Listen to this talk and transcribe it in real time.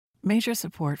Major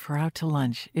support for Out to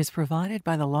Lunch is provided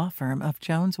by the law firm of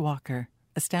Jones Walker,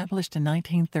 established in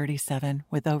 1937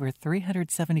 with over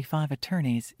 375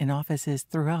 attorneys in offices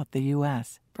throughout the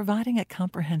U.S., providing a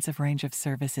comprehensive range of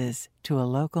services to a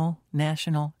local,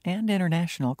 national, and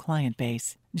international client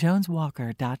base.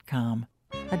 JonesWalker.com.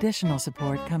 Additional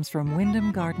support comes from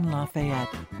Wyndham Garden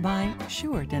Lafayette by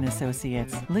Sheward &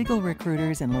 Associates, legal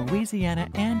recruiters in Louisiana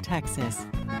and Texas.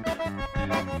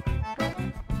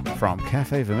 From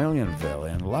Cafe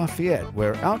Vermilionville in Lafayette,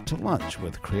 we're out to lunch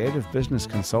with creative business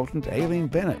consultant Aileen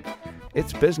Bennett.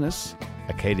 It's business,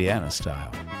 Acadiana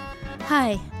style.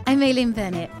 Hi, I'm Aileen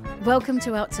Bennett. Welcome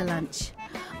to Out to Lunch.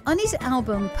 On his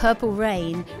album Purple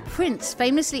Rain, Prince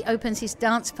famously opens his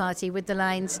dance party with the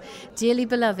lines, "Dearly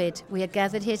beloved, we are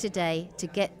gathered here today to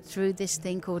get through this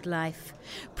thing called life."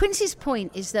 Prince's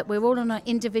point is that we're all on our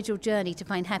individual journey to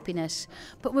find happiness,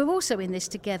 but we're also in this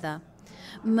together.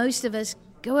 Most of us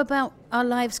go about our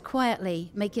lives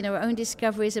quietly, making our own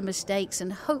discoveries and mistakes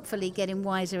and hopefully getting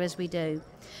wiser as we do.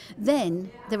 Then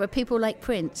there are people like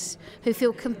Prince who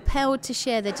feel compelled to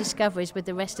share their discoveries with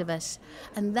the rest of us,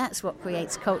 and that's what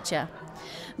creates culture.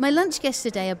 My lunch guests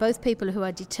today are both people who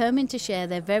are determined to share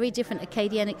their very different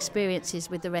Acadian experiences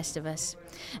with the rest of us,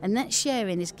 and that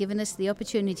sharing has given us the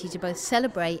opportunity to both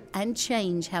celebrate and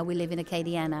change how we live in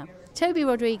Acadiana. Toby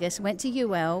Rodriguez went to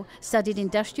UL, studied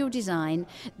industrial design,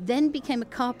 then became a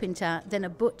carpenter, then a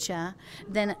butcher,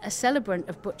 then a celebrant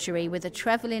of butchery with a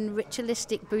travelling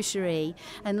ritualistic boucherie,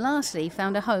 and lastly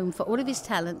found a home for all of his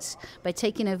talents by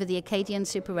taking over the Acadian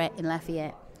Superette in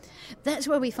Lafayette. That's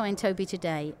where we find Toby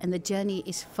today, and the journey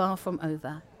is far from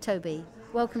over. Toby,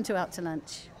 welcome to Out to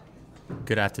Lunch.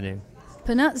 Good afternoon.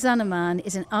 Pernat Zanaman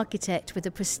is an architect with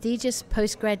a prestigious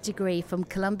postgrad degree from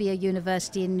Columbia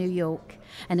University in New York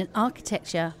and an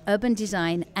architecture, urban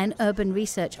design and urban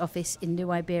research office in New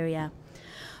Iberia.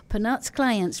 Pernat's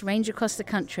clients range across the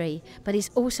country, but he's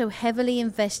also heavily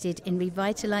invested in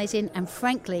revitalizing and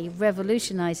frankly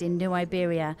revolutionizing New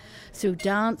Iberia through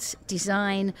dance,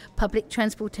 design, public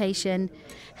transportation,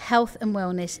 health and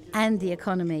wellness, and the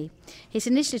economy. His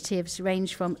initiatives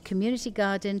range from community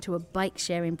garden to a bike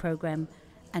sharing program,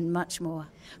 and much more.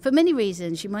 For many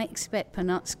reasons, you might expect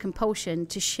Pernat's compulsion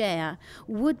to share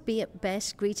would be at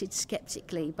best greeted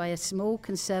skeptically by a small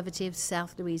conservative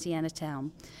South Louisiana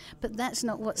town. But that's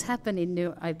not what's happened in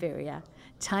New Iberia.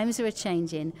 Times are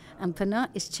changing, and Pernat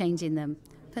is changing them.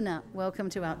 Pernat, welcome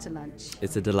to Out to Lunch.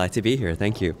 It's a delight to be here.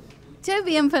 Thank you.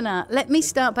 Toby and Pernat, let me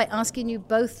start by asking you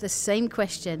both the same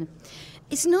question.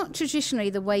 It's not traditionally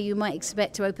the way you might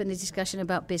expect to open a discussion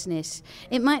about business.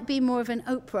 It might be more of an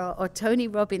Oprah or Tony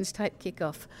Robbins type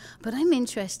kickoff, but I'm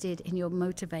interested in your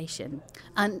motivation,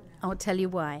 and I'll tell you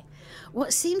why.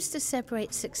 What seems to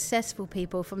separate successful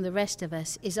people from the rest of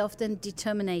us is often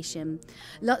determination.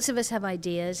 Lots of us have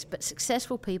ideas, but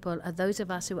successful people are those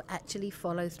of us who actually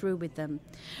follow through with them.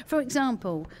 For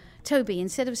example, Toby,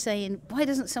 instead of saying, "Why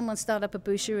doesn't someone start up a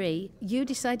boucherie?" you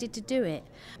decided to do it.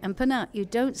 And Pernat, you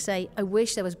don't say, "I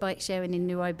wish there was bike sharing in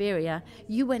New Iberia."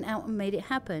 You went out and made it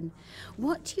happen.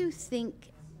 What do you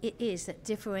think it is that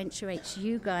differentiates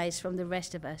you guys from the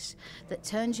rest of us, that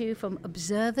turns you from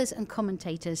observers and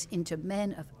commentators into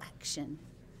men of action?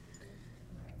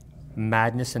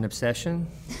 Madness and obsession.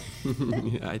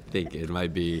 I think it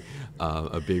might be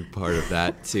a big part of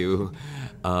that too.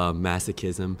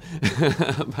 Masochism,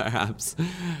 perhaps.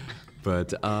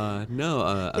 But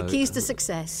no. The keys to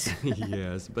success.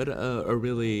 Yes, but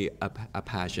a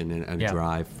passion and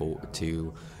drive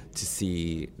to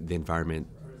see the environment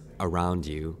around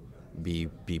you be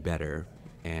better.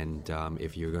 And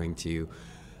if you're going to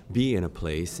be in a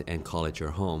place and call it your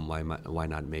home, why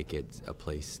not make it a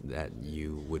place that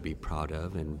you would be proud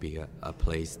of and be a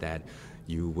place that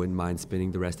you wouldn't mind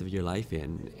spending the rest of your life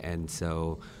in? And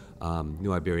so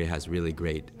New Iberia has really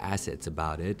great assets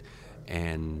about it,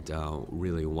 and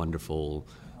really wonderful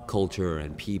culture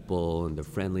and people and the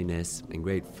friendliness and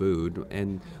great food.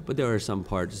 But there are some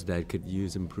parts that could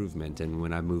use improvement. And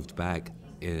when I moved back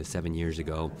 7 years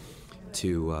ago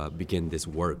to begin this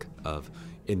work of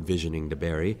envisioning the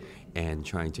Berry and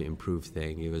trying to improve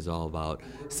things, it was all about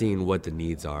seeing what the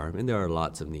needs are, and there are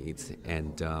lots of needs,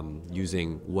 and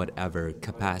using whatever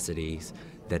capacities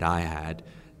that I had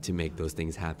to make those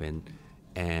things happen,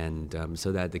 and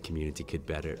so that the community could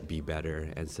be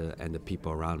better, and the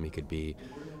people around me could be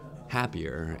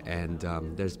happier. And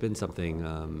there's been something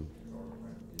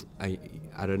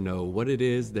I don't know what it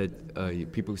is that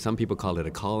some people call it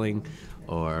a calling,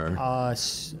 or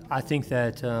I think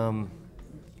that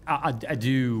I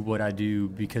do what I do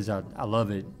because I love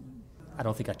it. I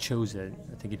don't think I chose it.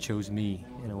 I think it chose me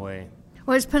in a way.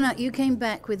 Whereas Pernat, you came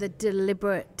back with a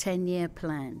deliberate 10-year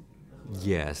plan.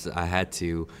 Yes, I had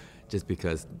to, just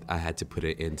because I had to put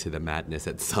it into the madness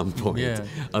at some point. Yeah.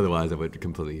 Otherwise, I would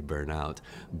completely burn out.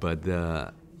 But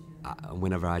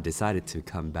whenever I decided to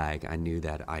come back, I knew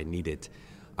that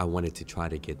I wanted to try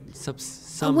to get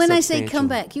some When I say come substantial-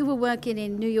 back, you were working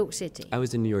in New York City. I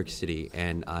was in New York City,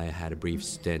 and I had a brief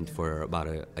stint for about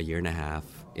a year and a half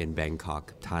in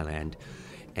Bangkok, Thailand,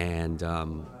 and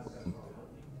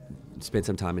spent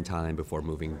some time in Thailand before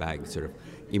moving back, sort of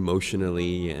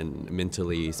emotionally and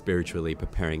mentally, spiritually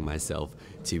preparing myself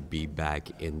to be back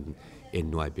in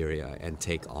New Iberia and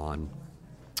take on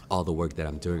all the work that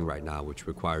I'm doing right now, which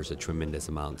requires a tremendous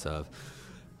amount of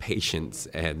patience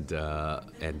and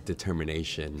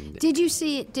determination. Did you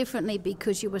see it differently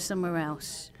because you were somewhere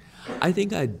else? I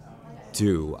think I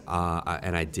do,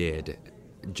 and I did.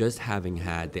 Just having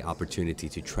had the opportunity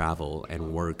to travel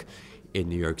and work in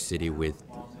New York City with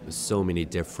so many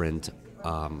different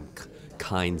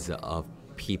kinds of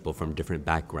people from different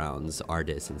backgrounds,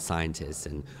 artists and scientists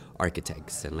and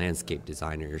architects and landscape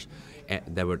designers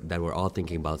that were all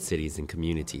thinking about cities and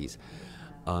communities.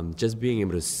 Just being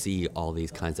able to see all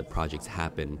these kinds of projects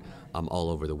happen all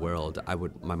over the world,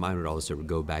 my mind would also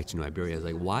go back to New Iberia. I was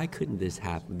like, why couldn't this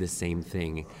happen? This same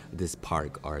thing, this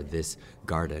park or this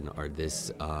garden or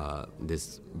this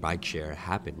bike share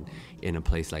happen in a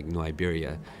place like New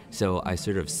Iberia? So I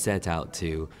sort of set out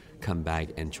to come back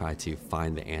and try to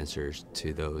find the answers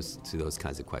to those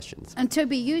kinds of questions. And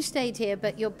Toby, you stayed here,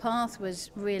 but your path was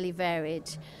really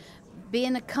varied.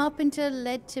 Being a carpenter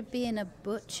led to being a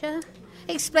butcher?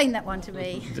 Explain that one to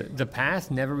me. The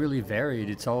path never really varied.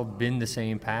 It's all been the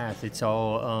same path. It's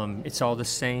all the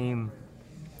same.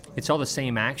 It's all the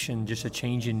same action, just a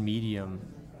change in medium.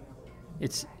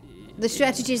 The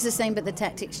strategy is the same, but the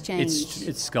tactics change.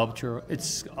 It's sculpture.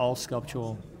 It's all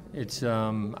sculptural. It's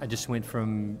I just went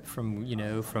from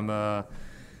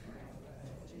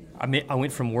I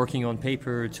went from working on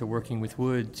paper to working with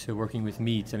wood to working with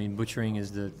meat. I mean, butchering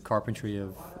is the carpentry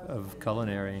of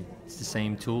culinary. It's the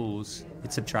same tools.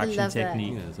 It's subtraction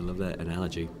technique. Yes, I love that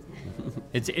analogy.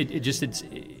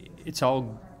 It's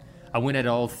all. I went at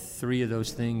all three of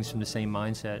those things from the same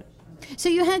mindset. So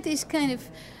you had this kind of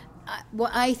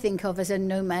what I think of as a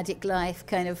nomadic life,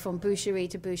 kind of from boucherie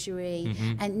to boucherie,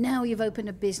 and now you've opened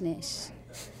a business.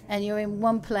 And you're in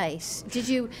one place. Did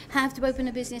you have to open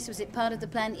a business? Was it part of the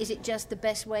plan? Is it just the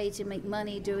best way to make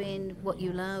money doing what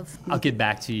you love? I'll get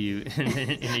back to you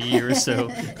in a year or so.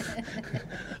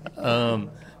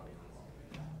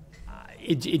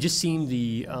 It just seemed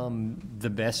the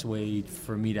best way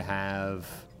for me to have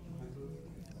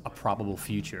a probable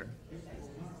future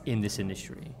in this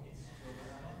industry.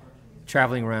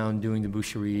 Traveling around doing the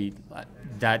boucherie,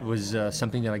 that was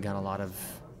something that I got a lot of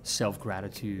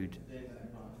self-gratitude.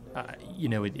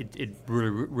 It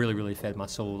really fed my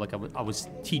soul. Like I was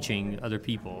teaching other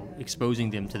people, exposing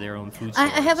them to their own food source.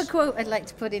 I have a quote I'd like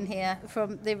to put in here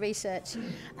from the research.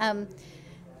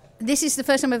 This is the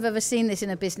first time I've ever seen this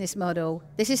in a business model.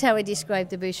 This is how I describe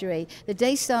the boucherie. The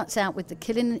day starts out with the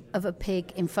killing of a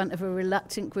pig in front of a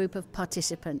reluctant group of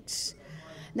participants.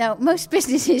 Now, most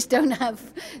businesses don't have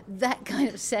that kind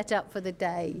of setup for the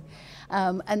day.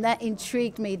 And that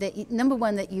intrigued me, that number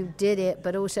one, that you did it,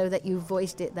 but also that you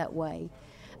voiced it that way.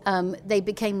 They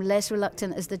became less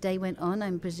reluctant as the day went on,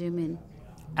 I'm presuming.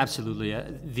 Absolutely.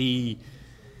 I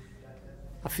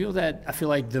feel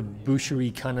like the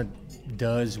boucherie kind of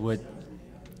does what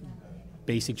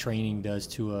basic training does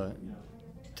to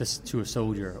a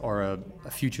soldier or a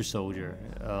future soldier.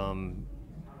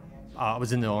 I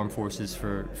was in the armed forces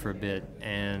for a bit,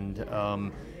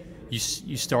 and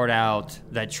you start out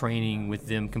that training with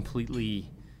them completely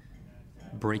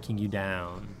breaking you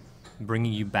down,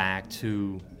 bringing you back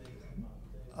to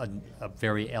a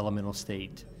very elemental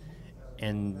state.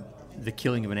 And the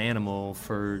killing of an animal,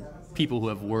 for people who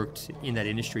have worked in that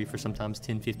industry for sometimes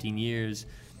 10, 15 years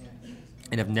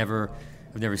and have never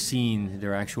seen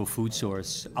their actual food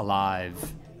source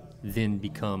alive then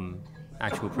become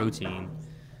actual protein.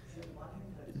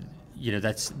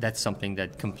 That's something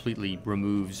that completely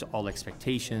removes all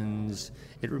expectations.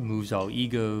 It removes all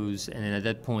egos, and then at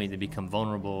that point they become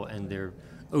vulnerable and they're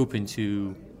open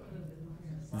to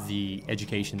the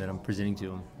education that I'm presenting to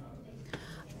them.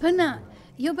 Punna,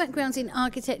 your background's in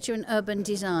architecture and urban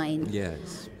design.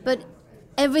 Yes. But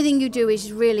everything you do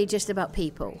is really just about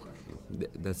people.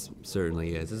 That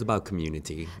certainly is. It's about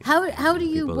community. How do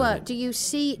you work? Do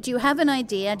you have an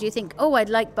idea? Do you think, I'd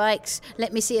like bikes,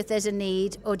 let me see if there's a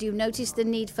need? Or do you notice the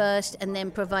need first and then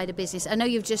provide a business? I know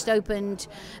you've just opened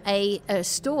a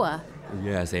store.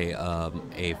 Yes,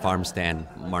 a farm stand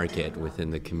market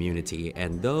within the community.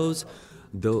 And those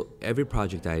though every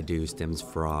project I do stems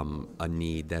from a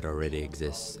need that already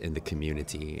exists in the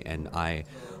community, and I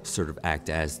sort of act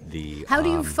as the How do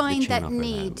you find that channel for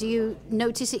need? Do you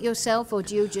notice it yourself, or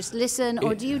do you just listen,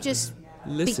 or do you just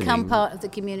Listening, become part of the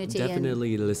community?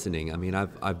 Definitely listening. I mean,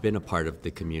 I've been a part of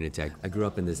the community. I grew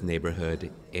up in this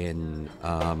neighborhood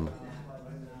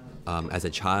as a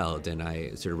child, and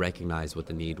I sort of recognized what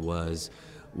the need was,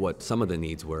 what some of the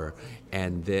needs were.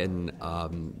 And then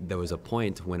there was a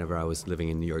point whenever I was living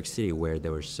in New York City where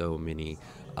there were so many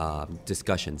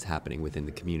discussions happening within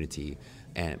the community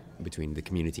and between the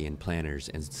community and planners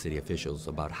and city officials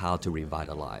about how to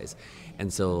revitalize.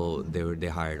 And so they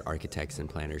hired architects and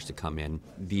planners to come in.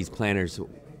 These planners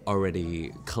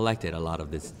already collected a lot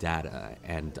of this data,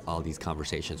 and all these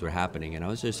conversations were happening, and I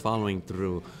was just following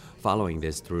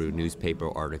this through newspaper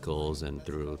articles and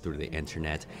through the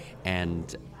internet,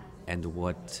 and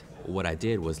what I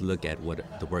did was look at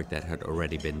what the work that had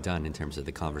already been done in terms of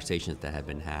the conversations that had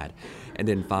been had, and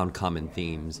then found common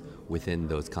themes within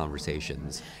those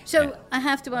conversations. So I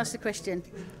have to ask the question.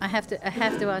 I have to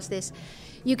ask this.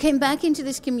 You came back into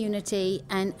this community,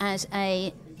 and as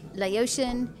a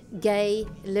Laotian, gay,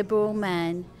 liberal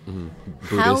man.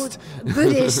 Mm-hmm.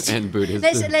 Buddhist. And Buddhist.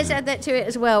 Let's add that to it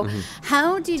as well. Mm-hmm.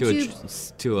 How did you...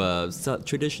 To a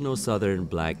traditional Southern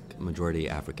Black majority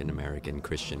African American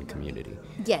Christian community.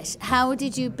 Yes. How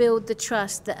did you build the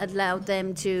trust that allowed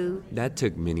them to... That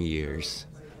took many years.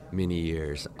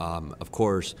 Of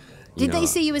course... Did they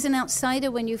see you as an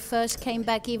outsider when you first came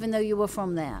back, even though you were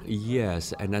from there?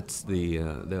 Yes, and that's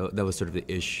that was sort of the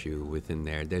issue within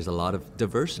there. There's a lot of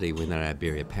diversity within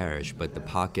Iberia Parish, but the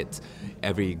pockets,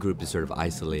 every group is sort of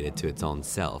isolated to its own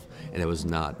self, and there was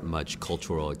not much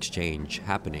cultural exchange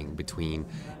happening between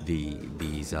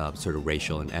these sort of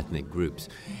racial and ethnic groups.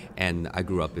 And I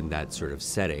grew up in that sort of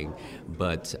setting,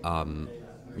 but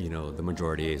the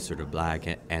majority is sort of black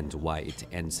and white,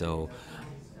 and so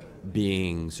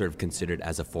being sort of considered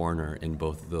as a foreigner in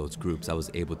both of those groups, I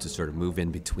was able to sort of move in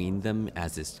between them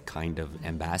as this kind of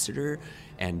ambassador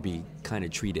and be kind of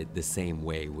treated the same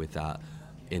way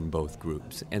in both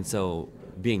groups. And so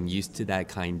being used to that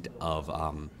kind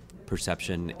of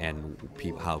perception and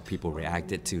how people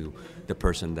reacted to the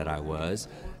person that I was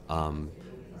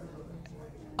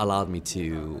allowed me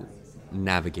to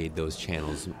navigate those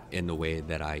channels in the way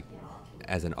that I,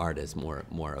 as an artist,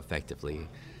 more effectively.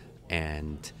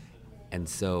 And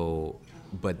so,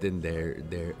 but then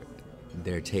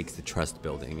there takes the trust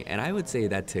building. And I would say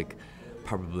that took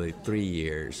probably 3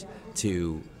 years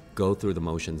to go through the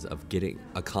motions of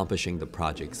accomplishing the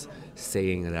projects,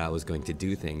 saying that I was going to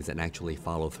do things and actually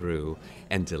follow through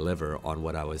and deliver on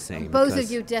what I was saying. Both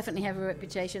of you definitely have a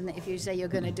reputation that if you say you're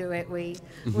going to do it, we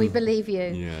believe you.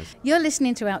 Yes. You're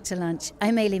listening to Out to Lunch.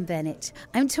 I'm Aileen Bennett.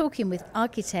 I'm talking with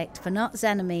architect Fanaat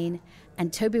Zanameen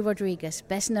and Toby Rodriguez,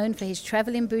 best known for his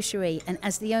traveling boucherie and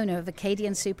as the owner of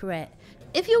Acadian Superette.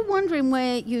 If you're wondering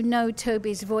where you know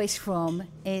Toby's voice from,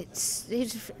 he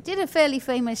did a fairly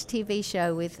famous TV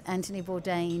show with Anthony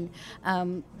Bourdain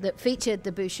that featured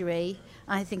the boucherie.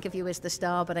 I think of you as the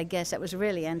star, but I guess that was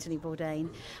really Anthony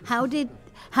Bourdain. How did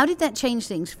that change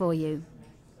things for you?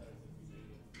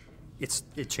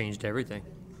 It changed everything.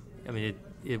 I mean,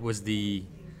 it was the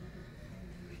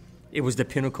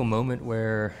pinnacle moment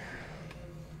where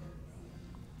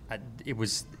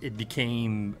it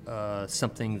became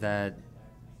something that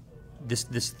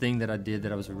this thing that I did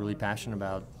that I was really passionate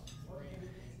about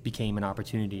became an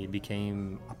opportunity. It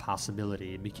became a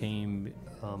possibility. It became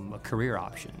a career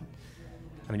option.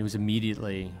 I mean, it was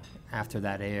immediately after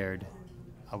that aired,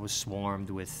 I was swarmed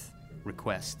with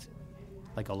requests,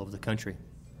 like all over the country.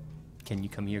 Can you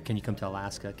come here? Can you come to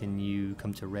Alaska? Can you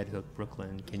come to Red Hook,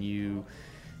 Brooklyn? Can you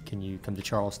come to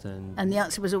Charleston? And the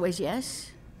answer was always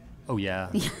yes? Oh, yeah.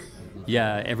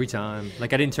 Yeah, every time.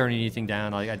 Like, I didn't turn anything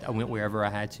down. I went wherever I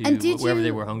had to, wherever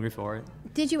they were hungry for it.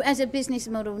 Did you, as a business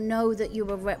model, know that you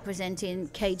were representing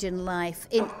Cajun life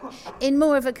in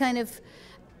more of a kind of,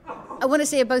 I want to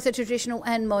say both a traditional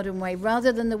and modern way,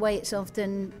 rather than the way it's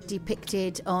often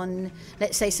depicted on,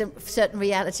 let's say, some certain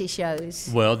reality shows?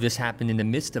 Well, this happened in the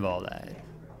midst of all that.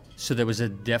 So there was a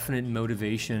definite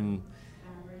motivation.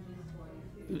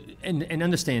 And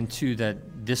understand, too, that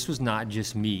this was not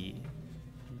just me.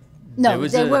 No,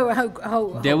 there were a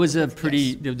whole there was a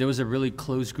really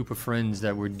close group of friends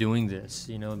that were doing this.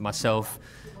 You know, myself,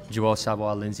 Joel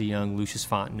Savoy, Lindsay Young, Lucius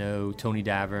Fontenot, Tony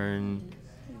Davern.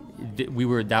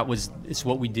 It's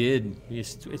what we did.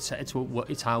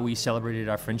 It's how we celebrated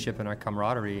our friendship and our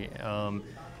camaraderie.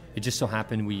 It just so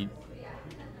happened we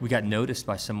got noticed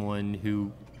by someone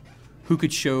who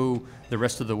could show the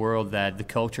rest of the world that the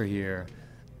culture here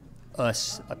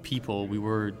us a people. We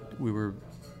were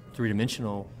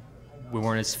three-dimensional. We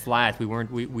weren't as flat. We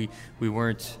weren't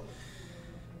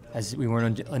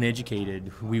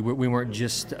uneducated. We weren't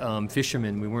just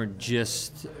fishermen. We weren't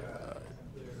just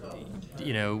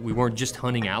we weren't just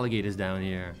hunting alligators down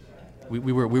here.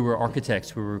 We were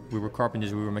architects. We were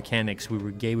carpenters. We were mechanics. We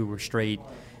were gay. We were straight.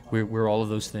 We're all of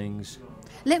those things.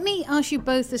 Let me ask you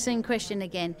both the same question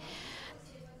again.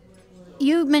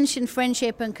 You mentioned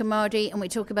friendship and camaraderie, and we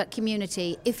talk about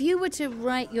community. If you were to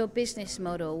write your business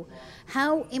model,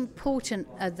 how important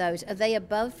are those? Are they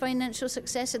above financial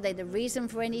success? Are they the reason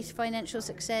for any financial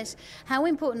success? How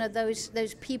important are those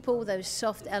people, those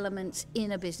soft elements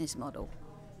in a business model?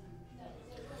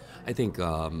 I think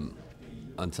on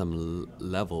some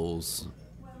levels,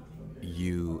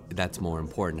 that's more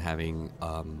important, having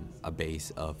a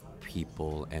base of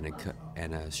people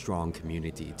and a strong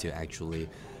community to actually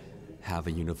have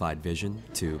a unified vision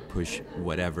to push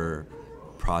whatever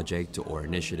project or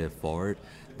initiative forward.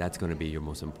 That's going to be your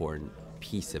most important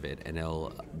piece of it, and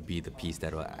it'll be the piece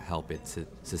that will help it to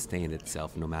sustain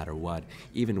itself no matter what,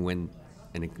 even when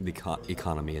the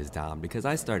economy is down. Because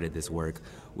I started this work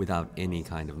without any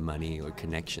kind of money or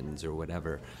connections or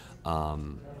whatever,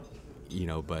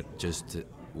 but just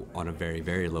on a very,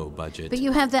 very low budget. But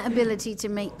you have that ability to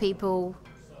make people,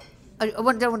 I don't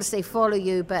want to say follow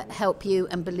you, but help you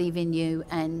and believe in you.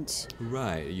 And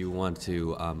right, you want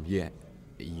to,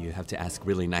 you have to ask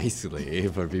really nicely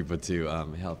for people to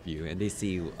help you, and they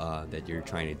see that you're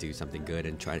trying to do something good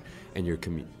and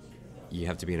you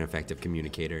have to be an effective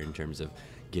communicator in terms of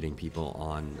getting people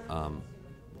on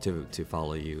to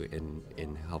follow you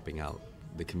in helping out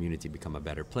the community become a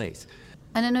better place.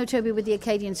 And I know, Toby, with the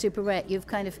Acadian Superette, you've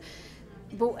kind of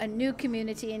brought a new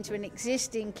community into an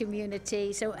existing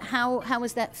community. So how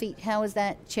has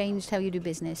that changed how you do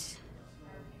business?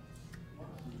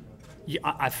 Yeah,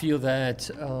 I feel that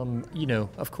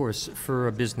of course, for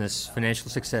a business, financial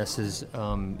success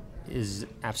is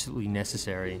absolutely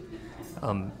necessary.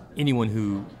 Anyone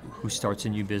who starts a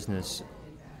new business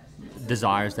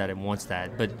desires that and wants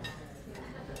that, but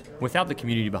without the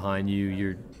community behind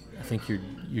you, I think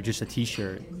you're just a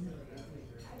T-shirt.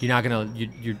 You're not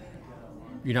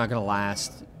gonna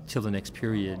last till the next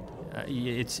period.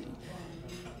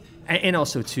 And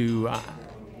also too,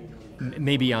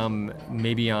 maybe I'm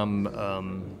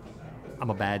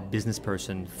a bad business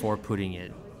person for putting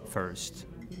it first,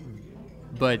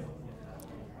 but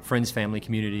friends, family,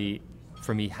 community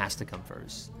for me has to come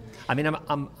first. I mean,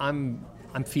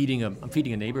 I'm feeding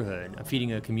a neighborhood. I'm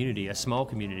feeding a community, a small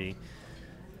community.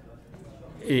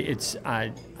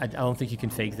 I don't think you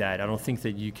can fake that. I don't think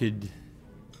that you could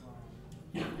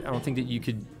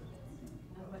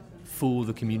fool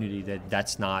the community that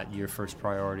that's not your first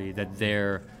priority, that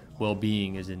their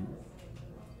well-being isn't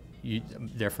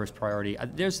their first priority.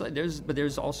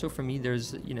 There's also, for me,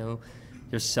 there's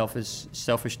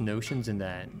selfish notions in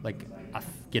that. Like, I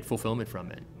get fulfillment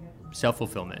from it,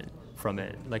 self-fulfillment from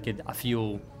it. Like, I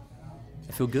feel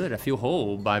good. I feel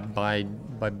whole by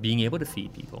being able to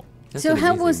feed people. That's so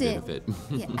how was benefit.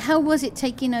 it? How was it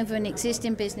taking over an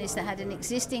existing business that had an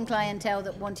existing clientele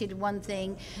that wanted one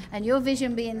thing, and your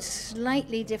vision being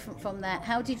slightly different from that?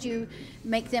 How did you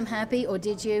make them happy, or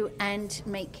did you, and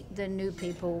make the new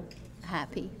people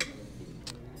happy?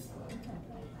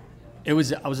 I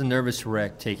was a nervous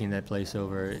wreck taking that place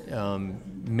over,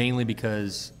 mainly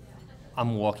because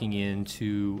I'm walking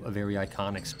into a very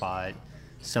iconic spot,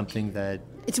 something that...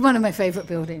 It's one of my favorite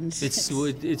buildings.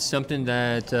 It's something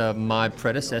that my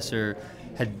predecessor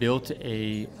had built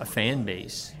a fan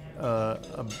base,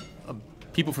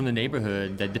 people from the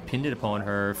neighborhood that depended upon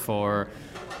her for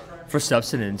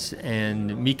subsistence,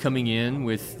 and me coming in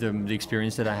with the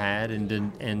experience that I had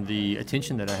and the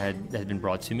attention that had been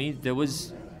brought to me. There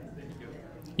was,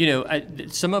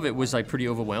 some of it was like pretty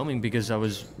overwhelming because I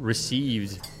was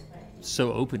received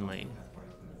so openly.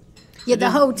 Yeah,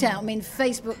 the whole town. I mean,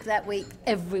 Facebook that week,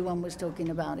 everyone was talking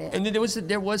about it. And then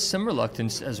there was some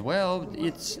reluctance as well.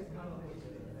 It's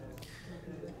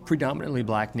predominantly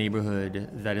black neighborhood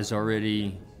that is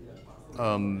already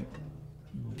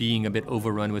being a bit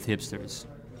overrun with hipsters.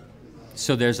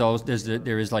 So there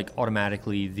is like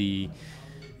automatically the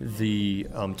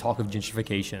talk of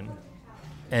gentrification,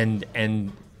 and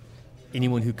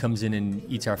anyone who comes in and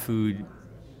eats our food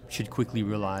should quickly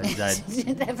realize that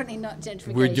definitely not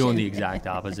gentrification. We're doing the exact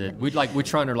opposite. We're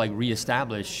trying to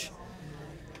reestablish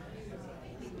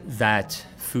that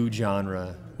food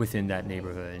genre within that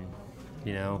neighborhood.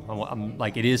 I'm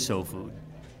like, it is soul food.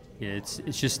 It's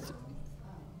just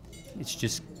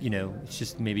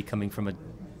maybe coming from a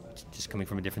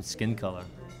different skin color,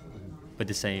 but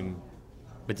the same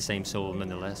but the same soul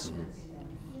nonetheless.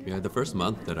 Mm-hmm. Yeah, the first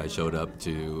month that I showed up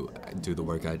to do the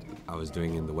work I was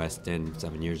doing in the West End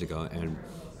 7 years ago, and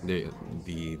the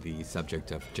subject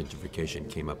of gentrification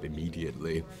came up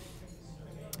immediately,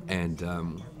 and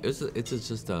it's a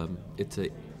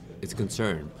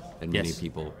concern that many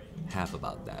people have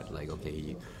about that. Like,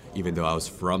 okay, even though I was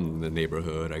from the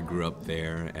neighborhood, I grew up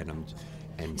there,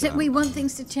 so we want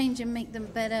things to change and make them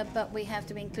better, but we have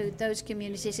to include those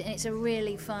communities, and it's a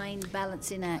really fine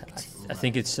balancing act. I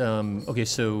think it's okay.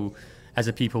 So, as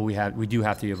a people, we do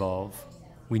have to evolve.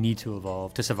 We need to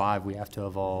evolve to survive. We have to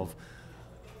evolve,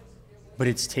 but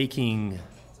it's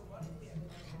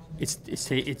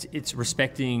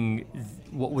respecting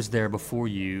what was there before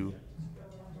you,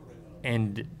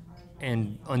 and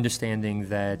understanding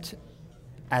that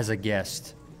as a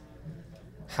guest,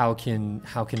 how can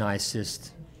I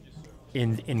assist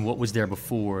in what was there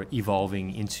before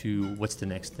evolving into what's the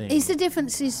next thing? Is the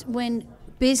difference is when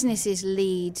businesses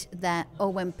lead that,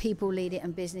 or when people lead it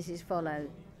and businesses follow?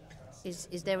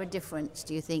 Is there a difference,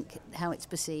 do you think, how it's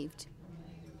perceived?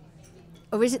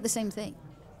 Or is it the same thing?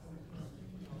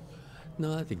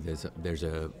 No, I think there's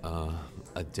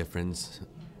a difference,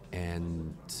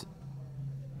 and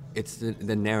it's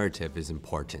the narrative is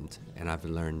important, and I've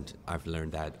learned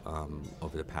that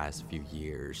over the past few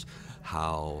years,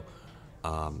 how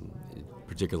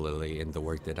particularly in the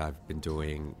work that I've been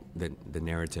doing, the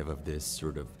narrative of this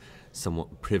sort of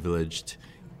somewhat privileged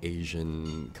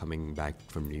Asian coming back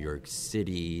from New York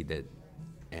City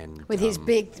with his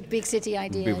big city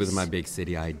ideas. With my big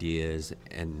city ideas,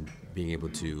 and being able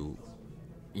to,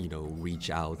 reach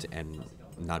out and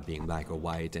not being black or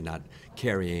white, and not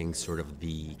carrying sort of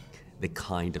the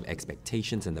kind of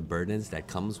expectations and the burdens that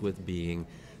comes with being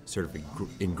sort of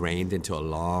ingrained into a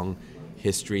long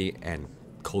history and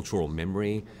cultural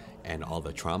memory, and all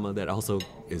the trauma that also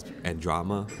is, and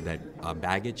drama, that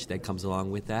baggage that comes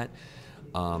along with that.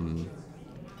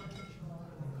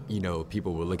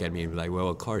 People will look at me and be like, well,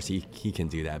 of course he can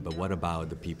do that, but what about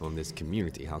the people in this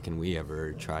community? How can we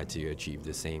ever try to achieve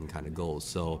the same kind of goals?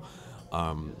 So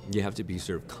you have to be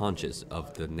sort of conscious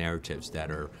of the narratives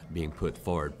that are being put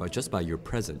forward, but just by your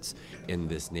presence in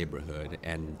this neighborhood,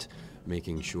 and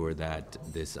making sure that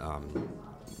this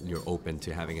you're open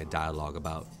to having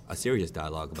a serious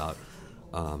dialogue about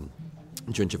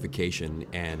gentrification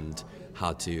and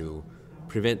how to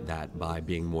prevent that by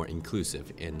being more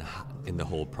inclusive in the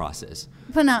whole process.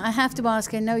 But now I have to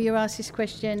ask, I know you're asked this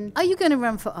question, are you going to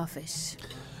run for office?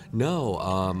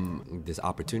 No, this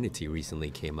opportunity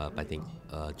recently came up, I think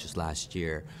just last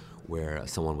year, where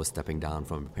someone was stepping down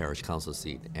from a parish council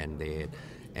seat, and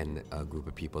a group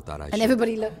of people thought I should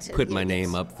everybody looked at put my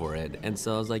name up for it. And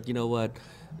so I was like, you know what,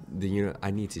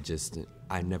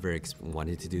 I never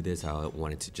wanted to do this. I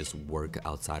wanted to just work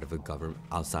outside of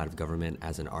government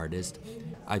as an artist.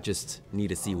 I just need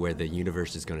to see where the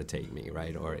universe is going to take me,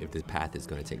 right? Or if the path is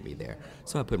going to take me there.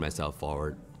 So I put myself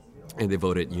forward, and they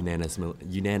voted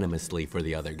unanimously for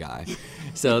the other guy.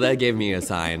 So that gave me a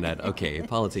sign that, okay,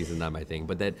 politics is not my thing.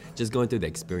 But that just going through the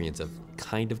experience of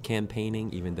kind of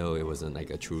campaigning, even though it wasn't like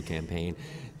a true campaign,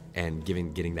 and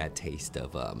getting that taste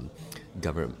of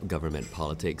government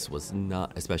politics was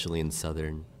not, especially in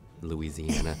southern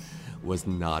Louisiana, was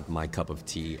not my cup of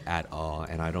tea at all.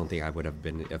 And I don't think I would have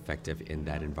been effective in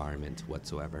that environment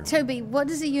whatsoever. Toby, what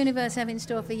does the universe have in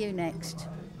store for you next?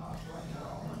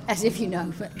 As if you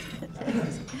know, but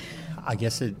I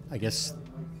guess it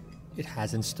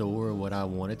has in store what I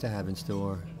want it to have in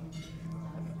store.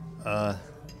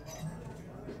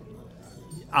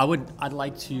 I'd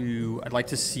like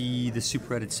to see the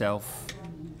Superette itself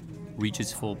reach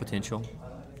its full potential.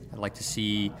 I'd like to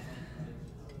see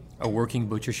a working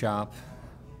butcher shop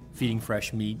feeding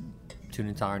fresh meat to an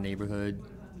entire neighborhood.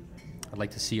 I'd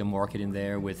like to see a market in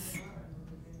there with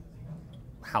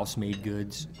house-made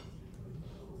goods.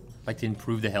 I'd like to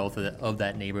improve the health of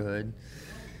that neighborhood.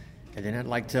 And then I'd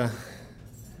like to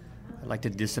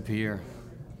disappear.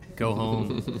 Go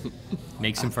home,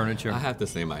 make some furniture. I have the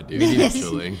same idea,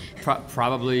 actually.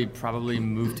 Probably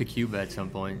move to Cuba at some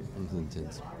point.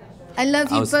 I love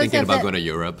you. I was both thinking have about that, going to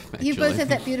Europe, actually. You both have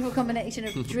that beautiful combination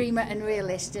of dreamer and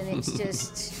realist, and it's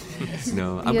just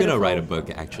No, I'm going to write a book,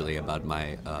 actually, about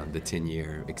my the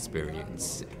 10-year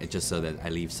experience, just so that I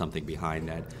leave something behind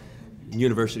that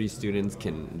university students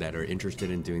that are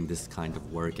interested in doing this kind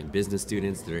of work, and business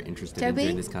students that are interested in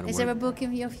doing this kind of work. Is there a book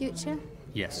in your future?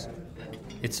 Yes.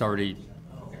 It's already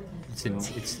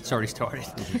It's already started.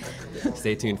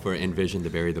 Stay tuned for Envision to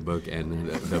Bury the Book and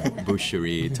the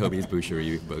Boucherie, Toby's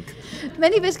Boucherie book.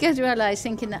 Many of us go through our lives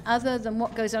thinking that other than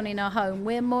what goes on in our home,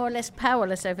 we're more or less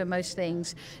powerless over most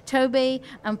things. Toby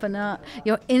and Bernard,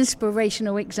 you're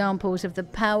inspirational examples of the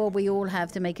power we all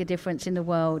have to make a difference in the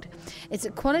world. It's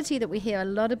a quality that we hear a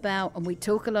lot about and we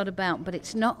talk a lot about, but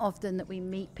it's not often that we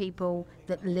meet people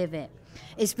that live it.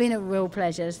 It's been a real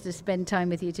pleasure to spend time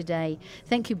with you today.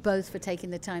 Thank you both for taking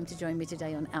the time to join me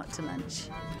today on Out to Lunch.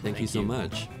 Thank you so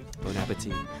much. Bon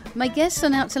appetit. My guests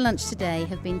on Out to Lunch today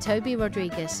have been Toby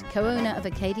Rodriguez, co-owner of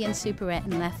Acadian Superette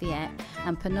in Lafayette,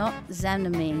 and Pernod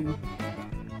Zanamine,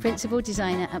 principal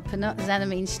designer at Pernod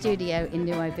Zanamine Studio in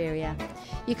New Iberia.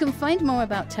 You can find more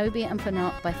about Toby and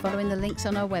Pernod by following the links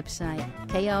on our website,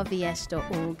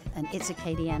 krvs.org and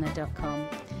itsacadiana.com.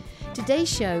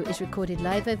 Today's show is recorded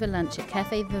live over lunch at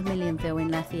Café Vermilionville in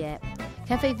Lafayette.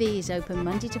 Café V is open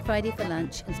Monday to Friday for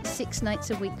lunch and 6 nights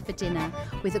a week for dinner,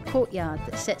 with a courtyard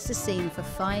that sets the scene for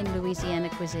fine Louisiana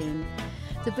cuisine.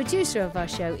 The producer of our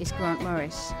show is Grant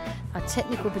Morris. Our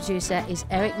technical producer is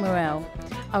Eric Morel.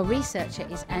 Our researcher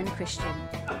is Anne Christian.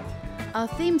 Our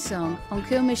theme song, On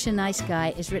Cure Mission Nice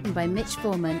Guy, is written by Mitch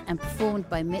Foreman and performed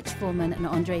by Mitch Foreman and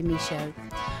Andre Michaud.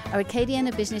 Our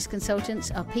Acadiana business consultants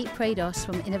are Pete Prados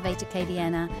from Innovate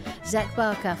Acadiana, Zach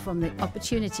Barker from The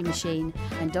Opportunity Machine,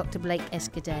 and Dr. Blake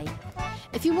Escaday.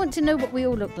 If you want to know what we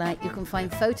all look like, you can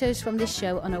find photos from this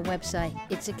show on our website,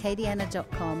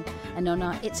 itsacadiana.com, and on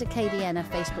our It's Acadiana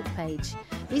Facebook page.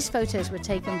 These photos were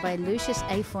taken by Lucius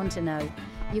A. Fontenot.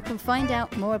 You can find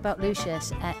out more about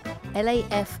Lucius at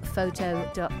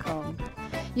lafphoto.com.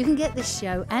 You can get this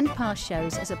show and past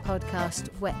shows as a podcast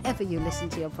wherever you listen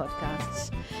to your podcasts.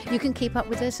 You can keep up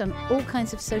with us on all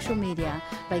kinds of social media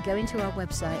by going to our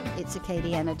website,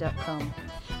 itsacadiana.com.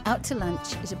 Out to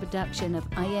Lunch is a production of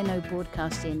INO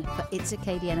Broadcasting for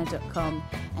itsacadiana.com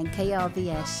and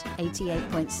KRVS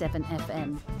 88.7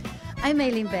 FM. I'm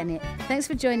Aileen Bennett. Thanks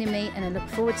for joining me, and I look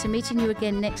forward to meeting you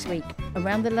again next week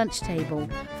around the lunch table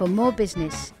for more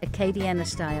business, Acadiana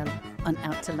style, on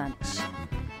Out to Lunch.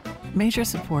 Major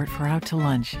support for Out to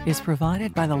Lunch is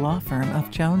provided by the law firm of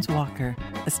Jones Walker,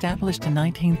 established in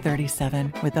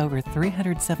 1937 with over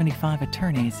 375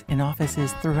 attorneys in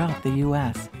offices throughout the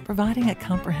U.S., providing a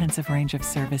comprehensive range of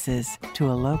services to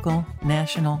a local,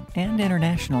 national, and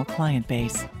international client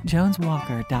base.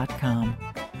 JonesWalker.com.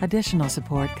 Additional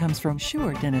support comes from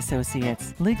Sheward &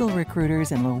 Associates, legal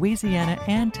recruiters in Louisiana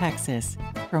and Texas,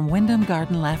 from Wyndham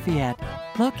Garden Lafayette,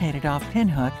 located off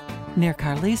Pinhook, near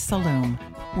Carly's Saloon.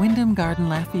 Wyndham Garden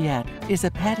Lafayette is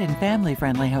a pet and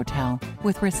family-friendly hotel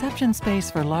with reception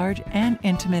space for large and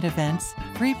intimate events,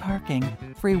 free parking,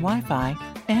 free Wi-Fi,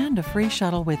 and a free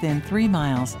shuttle within 3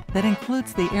 miles that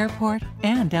includes the airport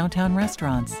and downtown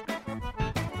restaurants.